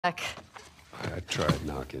Back. I tried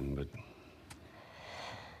knocking, but...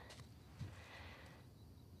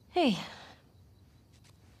 Hey.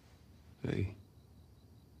 Hey.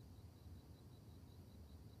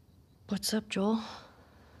 What's up, Joel?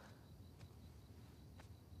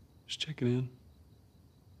 Just checking in.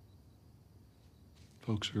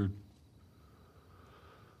 Folks are,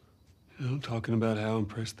 talking about how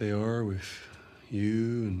impressed they are with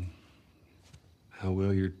you and how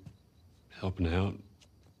well you're helping out.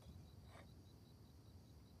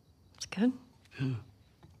 It's good. Yeah.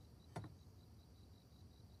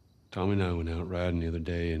 Tommy and I went out riding the other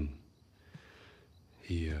day, and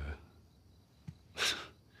he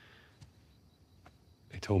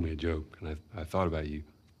told me a joke, and I thought about you.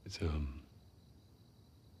 It's, oh,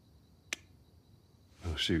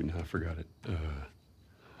 shoot, now I forgot it.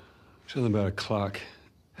 Something about a clock.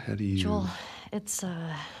 How do you... Joel, it's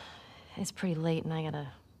pretty late, and I gotta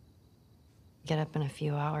get up in a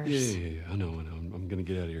few hours. Yeah, I know. I'm gonna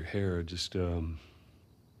get out of your hair. Just, I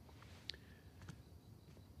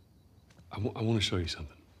want to show you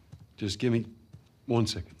something. Just give me 1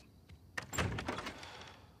 second.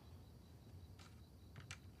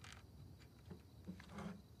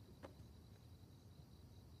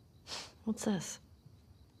 What's this?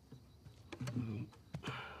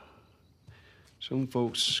 Some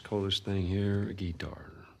folks call this thing here a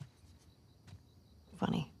guitar.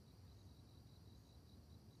 Funny.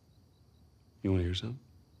 You want to hear something?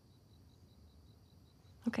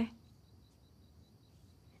 Okay.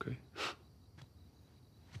 Okay.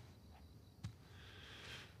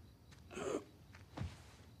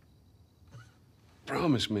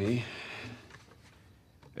 Promise me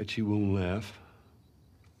that you won't laugh.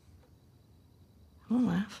 I won't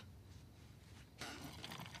laugh.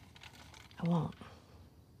 I won't.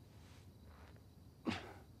 I'm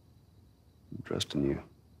trusting you.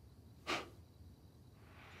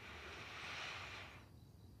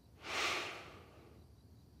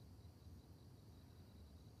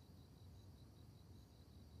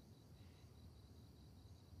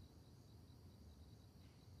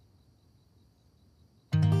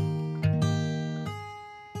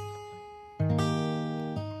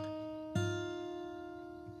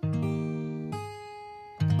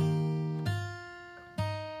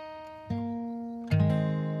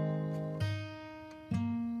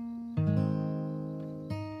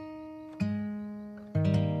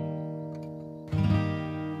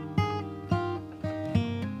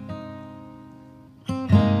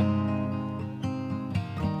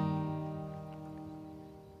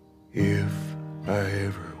 If I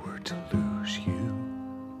ever were to lose you,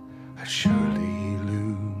 I'd surely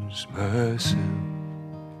lose myself.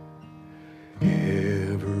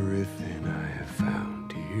 Everything I have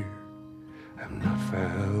found here, I'm not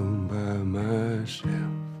found by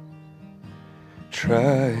myself.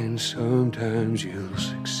 Try and sometimes you'll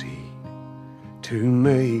succeed to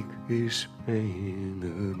make this man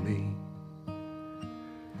of me.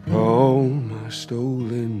 All my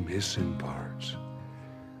stolen missing parts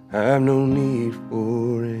I've no need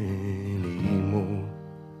for any more,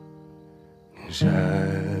 'cause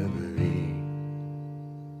I believe,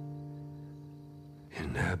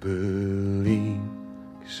 and I believe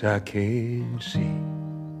 'cause I can see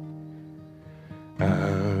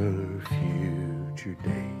our future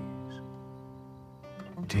days,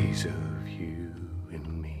 days of you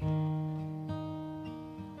and me.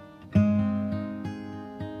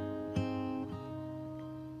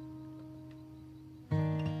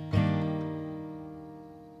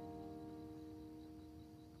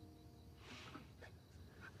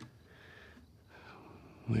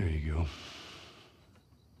 There you go.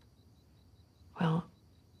 Well,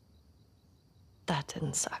 that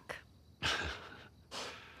didn't suck.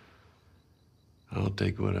 I'll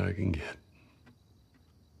take what I can get.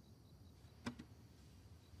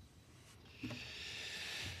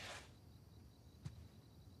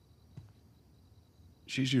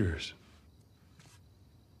 She's yours.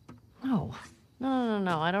 No.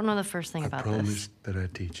 No. I don't know the first thing about this. I promised that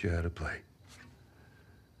I'd teach you how to play.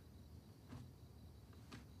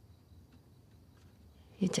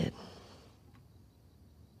 You did.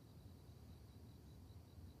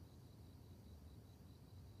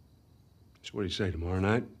 So what do you say, tomorrow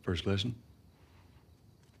night, first lesson?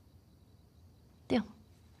 Deal.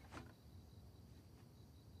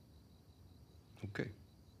 Okay.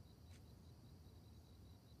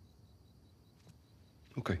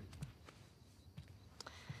 Okay.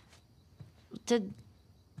 Do you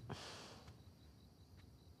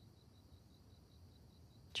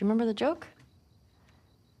remember the joke?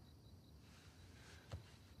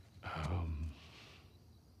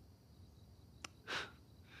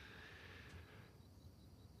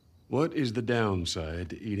 What is the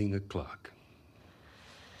downside to eating a clock?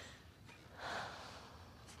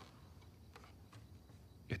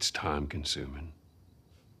 It's time-consuming.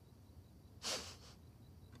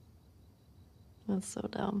 That's so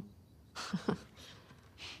dumb.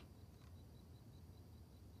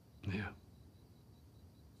 Yeah.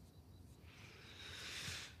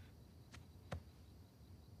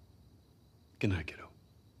 Good night, kiddo.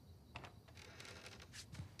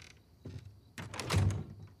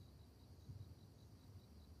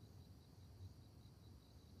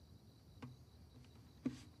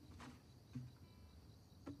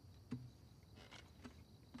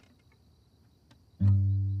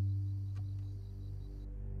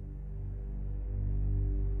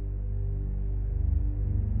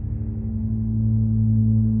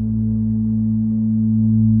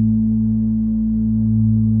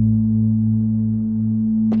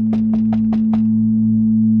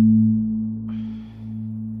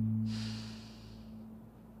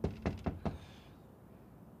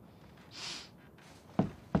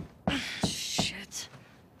 Shit.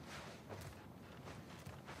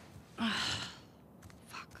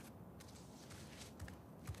 Fuck.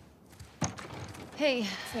 Hey,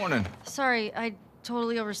 Morning. sorry, I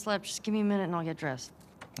totally overslept. Just give me a minute and I'll get dressed.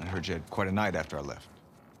 I heard you had quite a night after I left.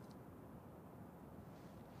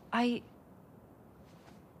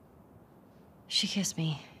 She kissed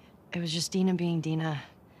me. It was just Dina being Dina.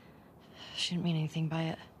 She didn't mean anything by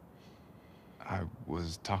it. I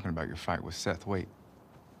was talking about your fight with Seth. Wait,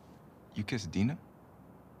 you kissed Dina?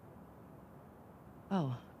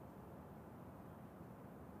 Oh.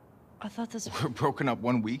 I thought this... We're broken up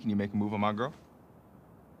 1 week and you make a move on my girl?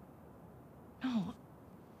 No.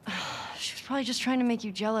 She was probably just trying to make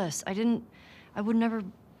you jealous. I would never...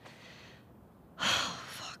 Oh,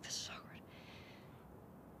 fuck, this is awkward.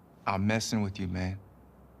 I'm messing with you, man.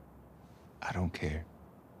 I don't care.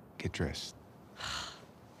 Get dressed.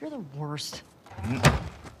 You're the worst.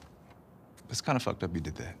 It's kind of fucked up you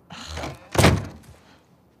did that.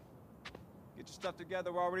 Get your stuff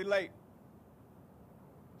together, we're already late.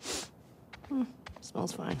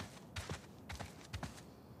 Smells fine.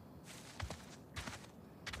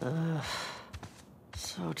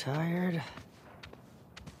 So tired.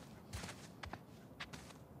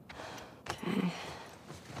 Okay.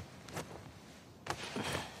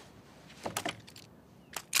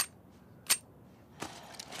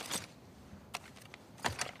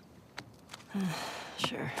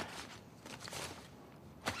 Sure.